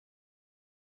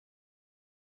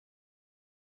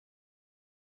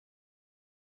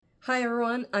Hi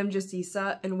everyone, I'm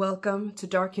Justisa and welcome to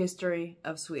Dark History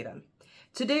of Sweden.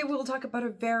 Today we'll talk about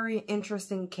a very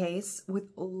interesting case with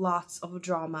lots of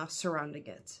drama surrounding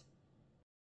it.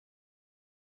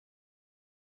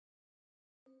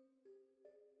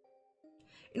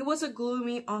 It was a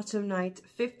gloomy autumn night,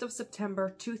 5th of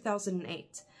September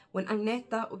 2008, when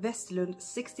Agneta Westlund,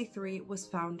 63, was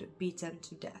found beaten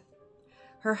to death.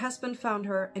 Her husband found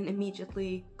her and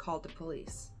immediately called the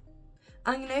police.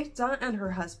 Agneta and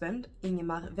her husband,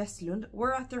 Ingemar Westlund,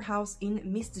 were at their house in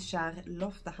Mistekärr,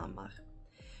 Loftahammar,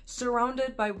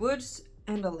 surrounded by woods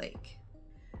and a lake.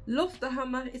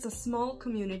 Loftahammar is a small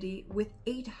community with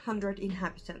 800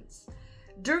 inhabitants.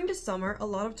 During the summer, a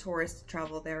lot of tourists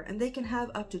travel there and they can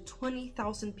have up to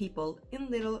 20,000 people in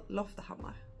little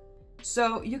Loftahammar.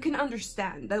 So you can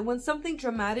understand that when something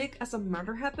dramatic as a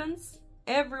murder happens,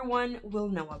 everyone will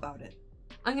know about it.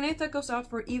 Agneta goes out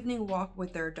for an evening walk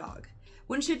with their dog.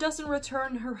 When she doesn't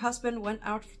return, her husband went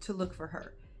out to look for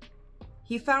her.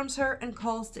 He finds her and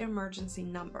calls the emergency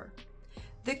number.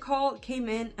 The call came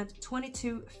in at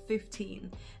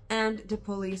 22:15 and the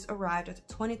police arrived at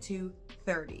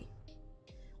 22:30.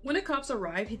 When the cops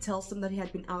arrive, he tells them that he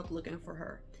had been out looking for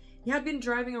her. He had been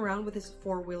driving around with his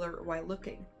four-wheeler while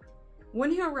looking.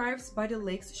 When he arrives by the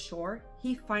lake's shore,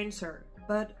 he finds her,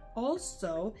 but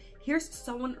also hears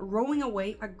someone rowing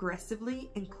away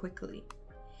aggressively and quickly.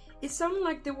 It sounded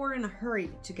like they were in a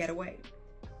hurry to get away.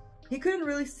 He couldn't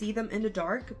really see them in the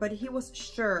dark, but he was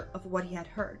sure of what he had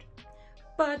heard.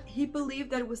 But he believed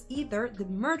that it was either the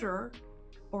murderer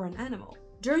or an animal.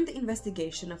 During the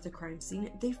investigation of the crime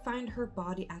scene, they find her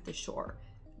body at the shore,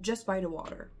 just by the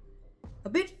water. A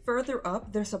bit further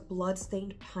up, there's a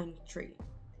blood-stained pine tree.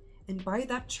 And by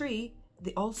that tree,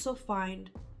 they also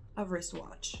find a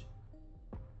wristwatch.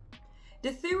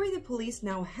 The theory the police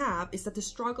now have is that the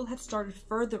struggle had started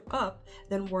further up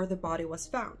than where the body was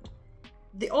found.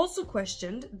 They also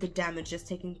questioned the damages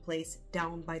taking place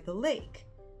down by the lake.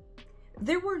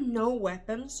 There were no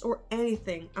weapons or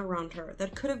anything around her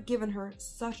that could have given her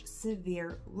such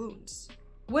severe wounds.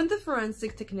 When the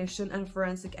forensic technician and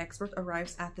forensic expert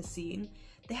arrives at the scene,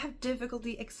 they have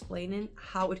difficulty explaining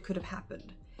how it could have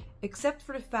happened, except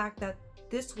for the fact that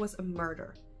this was a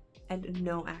murder and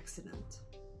no accident.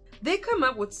 They come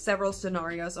up with several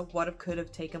scenarios of what could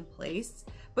have taken place,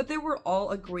 but they were all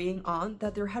agreeing on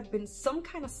that there had been some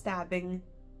kind of stabbing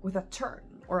with a turn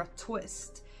or a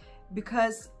twist,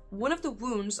 because one of the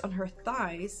wounds on her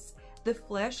thighs, the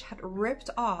flesh had ripped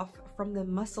off from the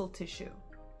muscle tissue.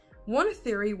 One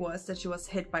theory was that she was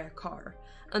hit by a car,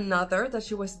 another that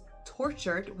she was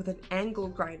tortured with an angle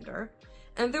grinder,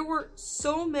 and there were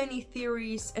so many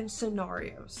theories and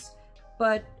scenarios.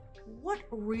 But what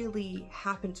really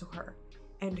happened to her,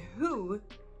 and who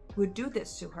would do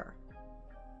this to her?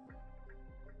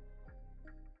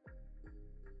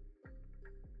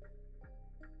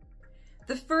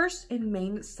 The first and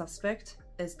main suspect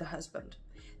is the husband.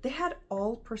 They had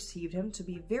all perceived him to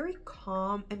be very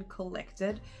calm and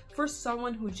collected for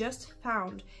someone who just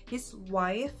found his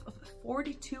wife of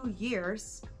 42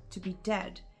 years to be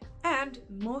dead and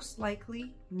most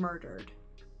likely murdered.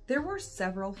 There were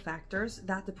several factors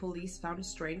that the police found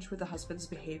strange with the husband's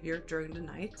behavior during the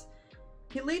night.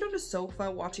 He laid on the sofa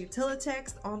watching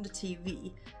teletext on the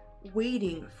TV,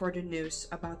 waiting for the news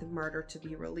about the murder to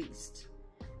be released.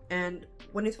 And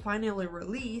when it finally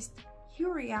released, he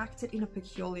reacted in a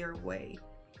peculiar way.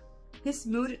 His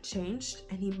mood changed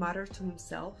and he muttered to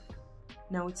himself,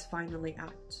 "Now it's finally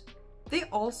out." They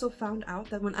also found out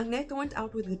that when Agneta went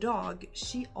out with the dog,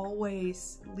 she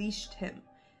always leashed him.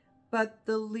 But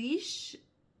the leash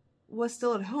was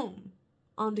still at home,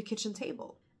 on the kitchen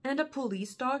table. And a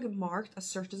police dog marked a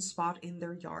certain spot in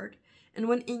their yard. And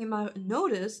when Ingemar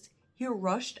noticed, he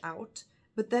rushed out,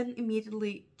 but then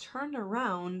immediately turned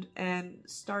around and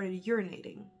started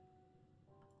urinating.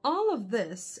 All of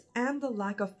this, and the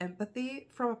lack of empathy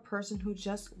from a person who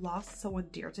just lost someone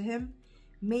dear to him,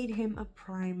 made him a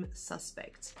prime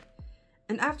suspect.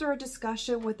 And after a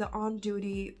discussion with the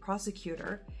on-duty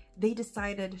prosecutor, they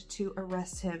decided to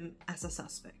arrest him as a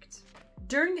suspect.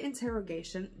 During the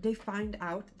interrogation, they find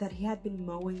out that he had been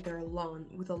mowing their lawn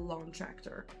with a lawn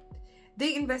tractor.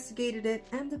 They investigated it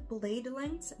and the blade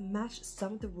lengths matched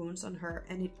some of the wounds on her,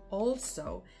 and it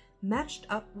also matched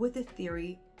up with the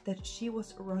theory that she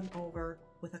was run over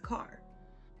with a car.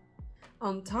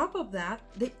 On top of that,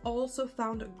 they also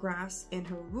found grass in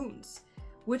her wounds,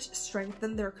 which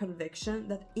strengthened their conviction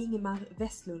that Ingemar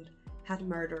Westlund had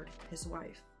murdered his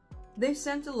wife. They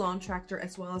sent the lawn tractor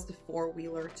as well as the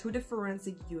four-wheeler to the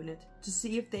forensic unit to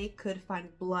see if they could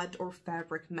find blood or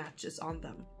fabric matches on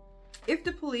them. If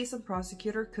the police and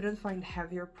prosecutor couldn't find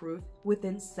heavier proof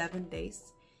within 7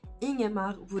 days,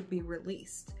 Ingemar would be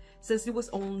released, since it was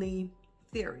only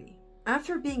theory.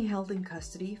 After being held in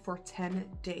custody for 10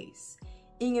 days,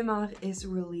 Ingemar is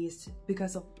released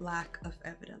because of lack of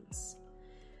evidence.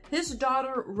 His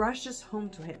daughter rushes home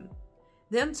to him.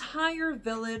 The entire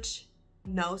village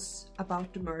knows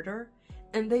about the murder,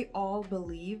 and they all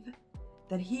believe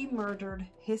that he murdered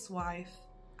his wife,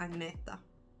 Agneta.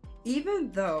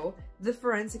 Even though the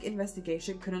forensic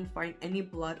investigation couldn't find any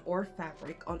blood or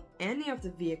fabric on any of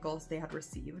the vehicles they had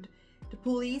received, the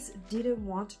police didn't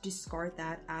want to discard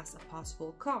that as a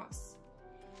possible cause.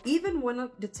 Even when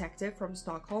a detective from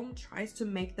Stockholm tries to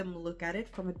make them look at it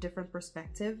from a different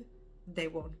perspective, they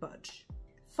won't budge.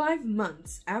 5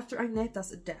 months after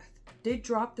Agneta's death, they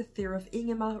dropped the theory of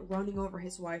Ingemar running over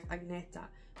his wife Agneta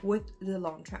with the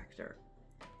lawn tractor.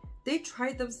 They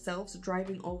tried themselves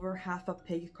driving over half a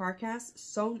pig carcass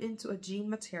sewn into a jean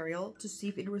material to see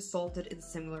if it resulted in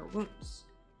similar wounds.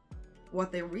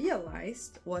 What they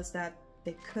realized was that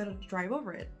they couldn't drive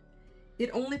over it. It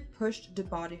only pushed the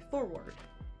body forward.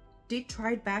 They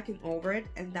tried backing over it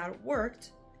and that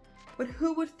worked, but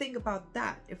who would think about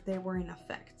that if they were in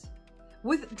effect?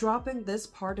 With dropping this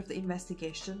part of the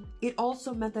investigation, it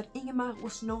also meant that Ingemar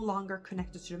was no longer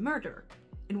connected to the murder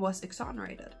and was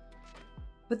exonerated.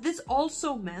 But this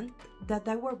also meant that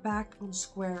they were back on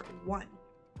square one.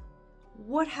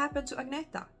 What happened to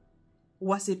Agneta?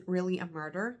 Was it really a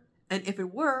murder? And if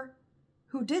it were,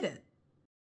 who did it?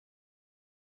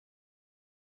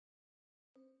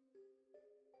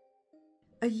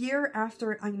 A year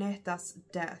after Agneta's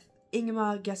death,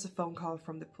 Ingemar gets a phone call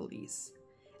from the police.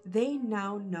 They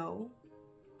now know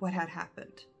what had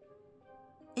happened.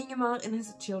 Ingemar and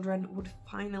his children would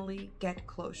finally get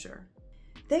closure.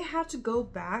 They had to go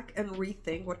back and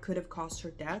rethink what could have caused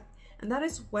her death, and that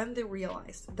is when they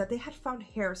realized that they had found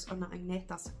hairs on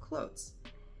Agneta's clothes.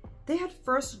 They had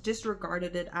first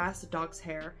disregarded it as the dog's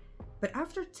hair, but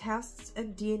after tests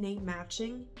and DNA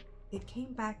matching, it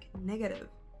came back negative.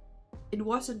 It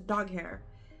wasn't dog hair.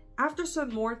 After some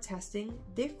more testing,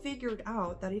 they figured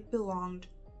out that it belonged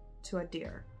to a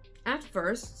deer. At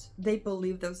first, they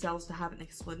believed themselves to have an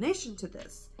explanation to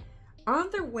this.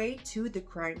 On their way to the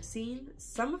crime scene,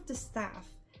 some of the staff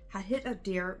had hit a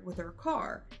deer with their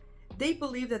car. They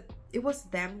believed that it was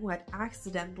them who had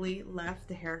accidentally left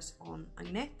the hairs on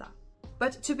Agneta.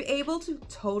 But to be able to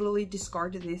totally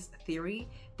discard this theory,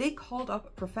 they called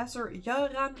up Professor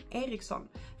Göran Eriksson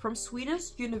from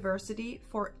Sweden's University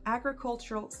for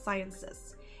Agricultural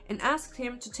Sciences and asked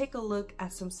him to take a look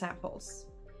at some samples.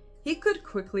 He could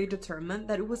quickly determine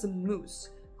that it was a moose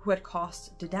who had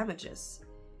caused the damages.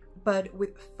 But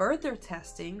with further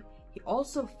testing, he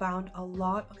also found a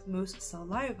lot of moose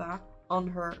saliva on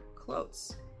her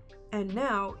clothes. And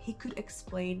now he could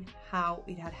explain how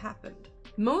it had happened.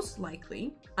 Most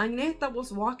likely, Agneta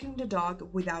was walking the dog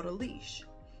without a leash.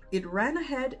 It ran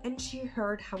ahead and she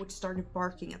heard how it started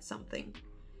barking at something.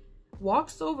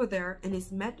 Walks over there and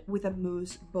is met with a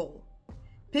moose bull.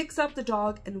 Picks up the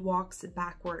dog and walks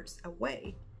backwards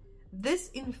away. This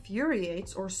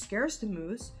infuriates or scares the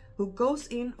moose, who goes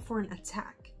in for an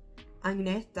attack.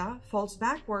 Agneta falls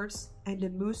backwards and the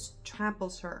moose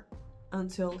tramples her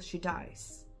until she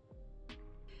dies.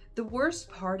 The worst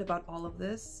part about all of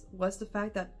this was the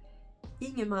fact that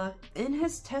Ingemar, in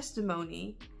his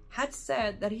testimony, had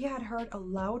said that he had heard a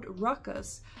loud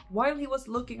ruckus while he was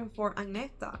looking for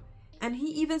Agneta, and he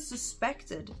even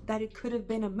suspected that it could have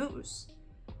been a moose.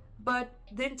 But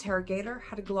the interrogator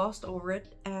had glossed over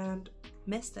it and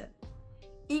missed it.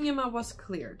 Ingemar was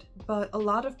cleared, but a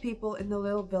lot of people in the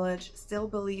little village still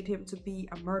believed him to be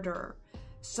a murderer,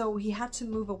 so he had to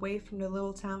move away from the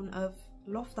little town of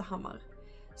Loftahammar,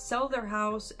 sell their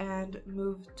house and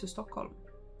move to Stockholm.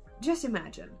 Just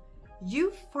imagine,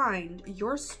 you find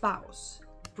your spouse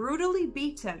brutally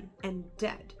beaten and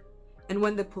dead, and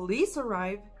when the police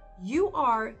arrive, you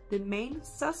are the main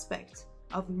suspect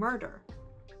of murder.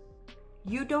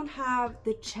 You don't have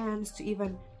the chance to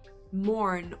even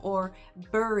mourn or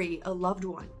bury a loved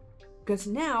one, because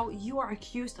now you are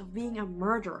accused of being a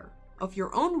murderer of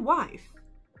your own wife.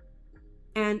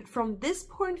 And from this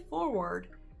point forward,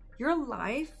 your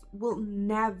life will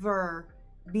never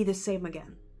be the same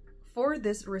again. For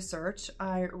this research,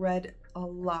 I read a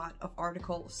lot of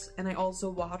articles and I also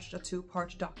watched a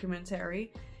 2-part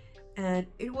documentary, and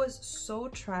it was so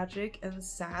tragic and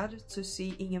sad to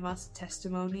see Ingemar's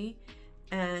testimony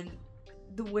and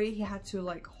the way he had to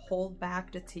hold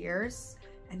back the tears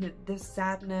and the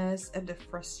sadness and the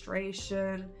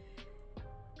frustration.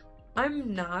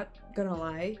 I'm not gonna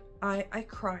lie, I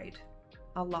cried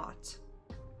a lot.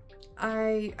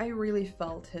 I really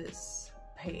felt his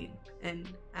pain and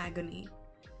agony.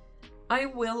 I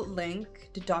will link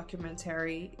the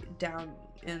documentary down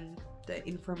in the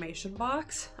information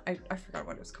box. I forgot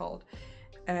what it's called.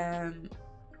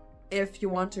 If you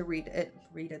want to read it,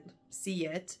 see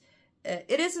it.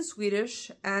 It is in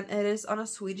Swedish and it is on a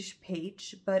Swedish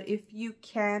page, but if you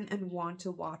can and want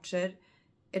to watch it,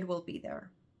 it will be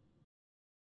there.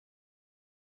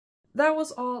 That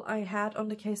was all I had on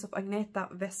the case of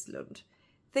Agneta Westlund.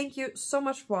 Thank you so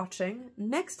much for watching.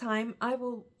 Next time I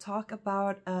will talk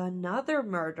about another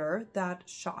murder that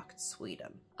shocked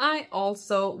Sweden. I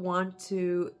also want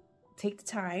to take the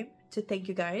time to thank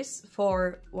you guys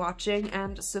for watching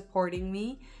and supporting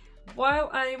me. While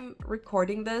I'm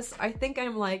recording this, I think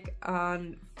I'm like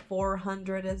on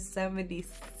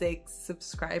 476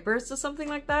 subscribers or something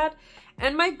like that.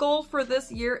 And my goal for this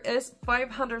year is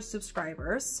 500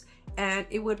 subscribers. And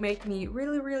it would make me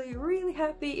really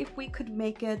happy if we could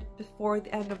make it before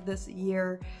the end of this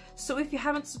year. So if you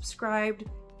haven't subscribed,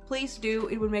 please do.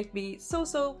 It would make me so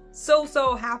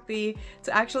happy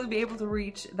to actually be able to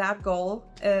reach that goal.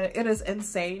 It is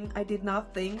insane. I did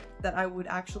not think that I would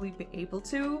actually be able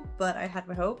to, but I had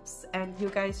my hopes, and you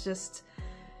guys just...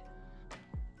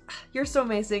 You're so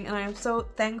amazing, and I am so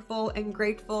thankful and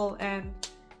grateful, and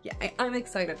yeah, I'm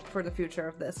excited for the future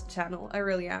of this channel. I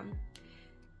really am.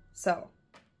 So,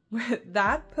 with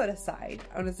that put aside,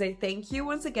 I want to say thank you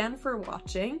once again for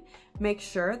watching. Make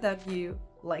sure that you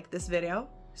like this video,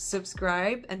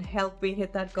 subscribe, and help me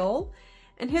hit that goal,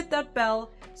 and hit that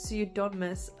bell so you don't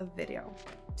miss a video.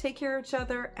 Take care of each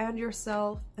other and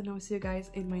yourself, and I will see you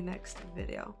guys in my next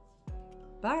video.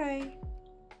 Bye!